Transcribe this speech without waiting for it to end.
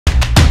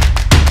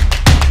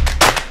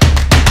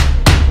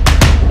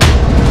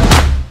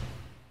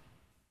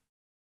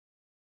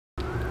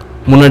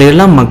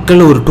முன்னாடியெல்லாம்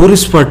மக்கள் ஒரு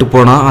டூரிஸ்ட் ஸ்பாட்டு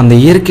போனால் அந்த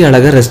இயற்கை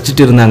அழகை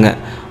ரசிச்சுட்டு இருந்தாங்க.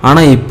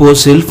 ஆனால் இப்போது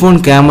செல்ஃபோன்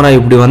கேமரா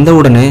இப்படி வந்த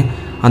உடனே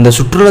அந்த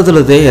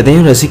சுற்றுலாத்தலத்தை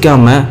எதையும்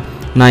ரசிக்காமல்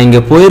நான்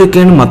இங்கே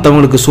போயிருக்கேன்னு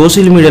மற்றவங்களுக்கு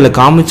சோசியல் மீடியாவில்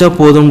காமிச்சா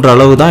போதுன்ற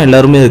அளவு தான்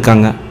எல்லாருமே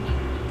இருக்காங்க.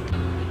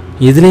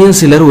 இதுலேயும்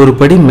சிலர் ஒரு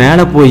படி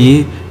மேலே போய்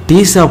டீ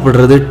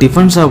சாப்பிட்றது,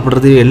 டிஃபன்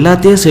சாப்பிட்றது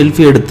எல்லாத்தையும்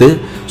செல்ஃபி எடுத்து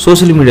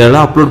சோசியல்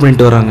மீடியாவில் அப்லோட்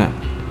பண்ணிட்டு வராங்க.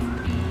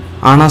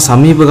 ஆனால்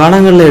சமீப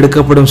காலங்களில்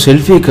எடுக்கப்படும்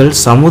செல்ஃபிகள்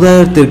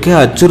சமுதாயத்திற்கே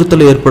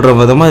அச்சுறுத்தல் ஏற்படுற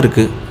விதமாக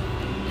இருக்குது.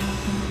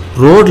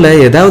 ரோட்டில்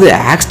ஏதாவது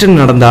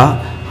ஆக்சிடென்ட் நடந்தால்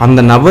அந்த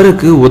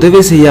நபருக்கு உதவி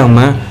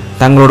செய்யாமல்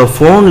தங்களோட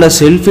ஃபோனில்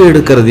செல்ஃபி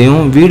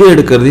எடுக்கிறதையும் வீடியோ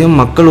எடுக்கிறதையும்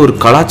மக்கள் ஒரு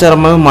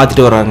கலாச்சாரமாகவே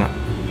மாற்றிட்டு வராங்க.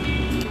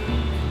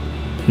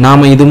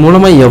 நாம் இது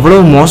மூலமாக எவ்வளோ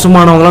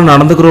மோசமானவங்களாம்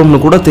நடந்துக்கிறோம்னு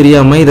கூட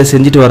தெரியாமல் இதை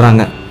செஞ்சுட்டு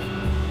வர்றாங்க.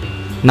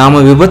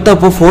 நாம்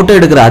விபத்தப்போ ஃபோட்டோ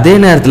எடுக்கிற அதே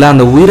நேரத்தில்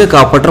அந்த உயிரை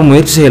காப்பாற்ற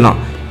முயற்சி செய்யலாம்.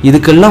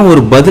 இதுக்கெல்லாம்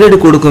ஒரு பதிலடி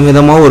கொடுக்கும்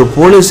விதமாக ஒரு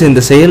போலீஸ்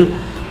இந்த செயல்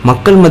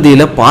மக்கள்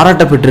மத்தியில்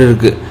பாராட்ட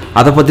பெற்றிருக்கு.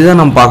 அதை பற்றி தான்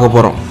நம்ம பார்க்க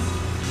போகிறோம்.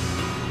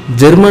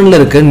 ஜெர்மனியில்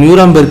இருக்க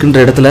நியூராம்பெர்க்ன்ற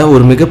இடத்துல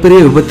ஒரு மிகப்பெரிய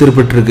விபத்து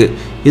ஏற்பட்டிருக்கு.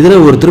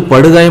 இதில் ஒருத்தர்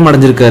படுகாயம்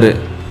அடைஞ்சிருக்காரு.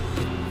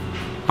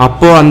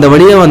 அப்போது அந்த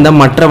வழியாக வந்த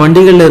மற்ற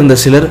வண்டிகளில் இருந்த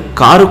சிலர்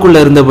காருக்குள்ளே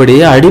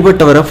இருந்தபடியே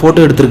அடிபட்டவரை ஃபோட்டோ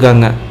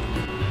எடுத்திருக்காங்க.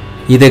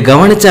 இதை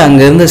கவனித்த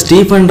அங்கே இருந்த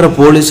ஸ்டீஃபன்ற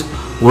போலீஸ்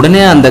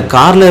உடனே அந்த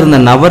காரில் இருந்த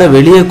நபரை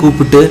வெளியே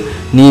கூப்பிட்டு,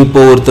 நீ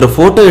இப்போ ஒருத்தர்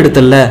ஃபோட்டோ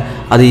எடுத்தல,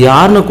 அது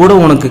யாருன்னு கூட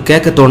உனக்கு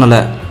கேட்க தோணலை,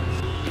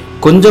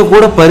 கொஞ்சம்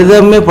கூட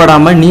பரிதாபமே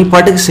படாமல் நீ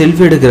பாட்டுக்கு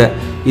செல்ஃபி எடுக்கிற,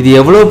 இது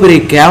எவ்வளோ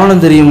பெரிய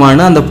கேவலம்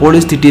தெரியுமான்னு அந்த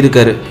போலீஸ்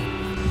திட்டியிருக்காரு.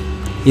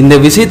 இந்த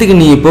விஷயத்துக்கு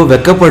நீ இப்போ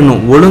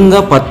வெக்கப்படணும்,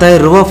 ஒழுங்காக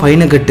 10,000 ரூபா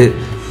ஃபைனை கட்டு,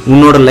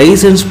 உன்னோட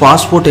லைசன்ஸ்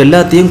பாஸ்போர்ட்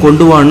எல்லாத்தையும்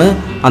கொண்டு வான்னு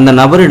அந்த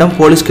நபரிடம்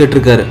போலீஸ்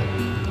கேட்டிருக்காரு.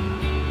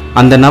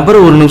 அந்த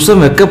நபர் ஒரு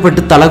நிமிஷம்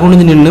வெக்கப்பட்டு தலை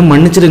குனிஞ்சு நின்று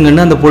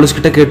மன்னிச்சிடுங்கன்னு அந்த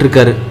போலீஸ்கிட்ட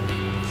கேட்டிருக்காரு.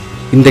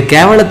 இந்த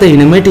கேவலத்தை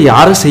இனிமேட்டு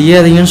யாரும்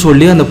செய்யாதீங்கன்னு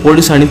சொல்லி அந்த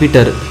போலீஸ்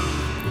அனுப்பிட்டாரு.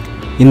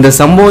 இந்த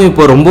சம்பவம்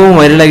இப்போ ரொம்பவும்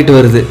வைரல் ஆகிட்டு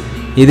வருது.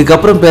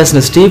 இதுக்கப்புறம்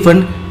பேசின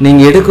ஸ்டீஃபன்,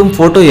 நீங்கள் எடுக்கும்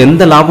ஃபோட்டோ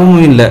எந்த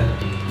லாபமும் இல்லை,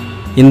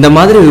 இந்த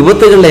மாதிரி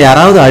விபத்துகளில்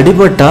யாராவது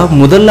அடிபட்டா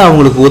முதல்ல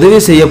அவங்களுக்கு உதவி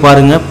செய்ய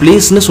பாருங்க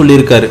ப்ளீஸ்னு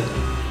சொல்லியிருக்காரு.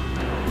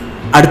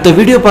 அடுத்த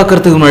வீடியோ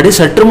பார்க்கறதுக்கு முன்னாடி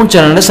சற்றுமுன்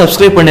சேனலை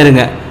சப்ஸ்கிரைப்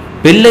பண்ணிடுங்க,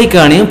 பெல்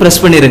ஐகானையும்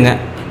ப்ரெஸ் பண்ணிடுங்க.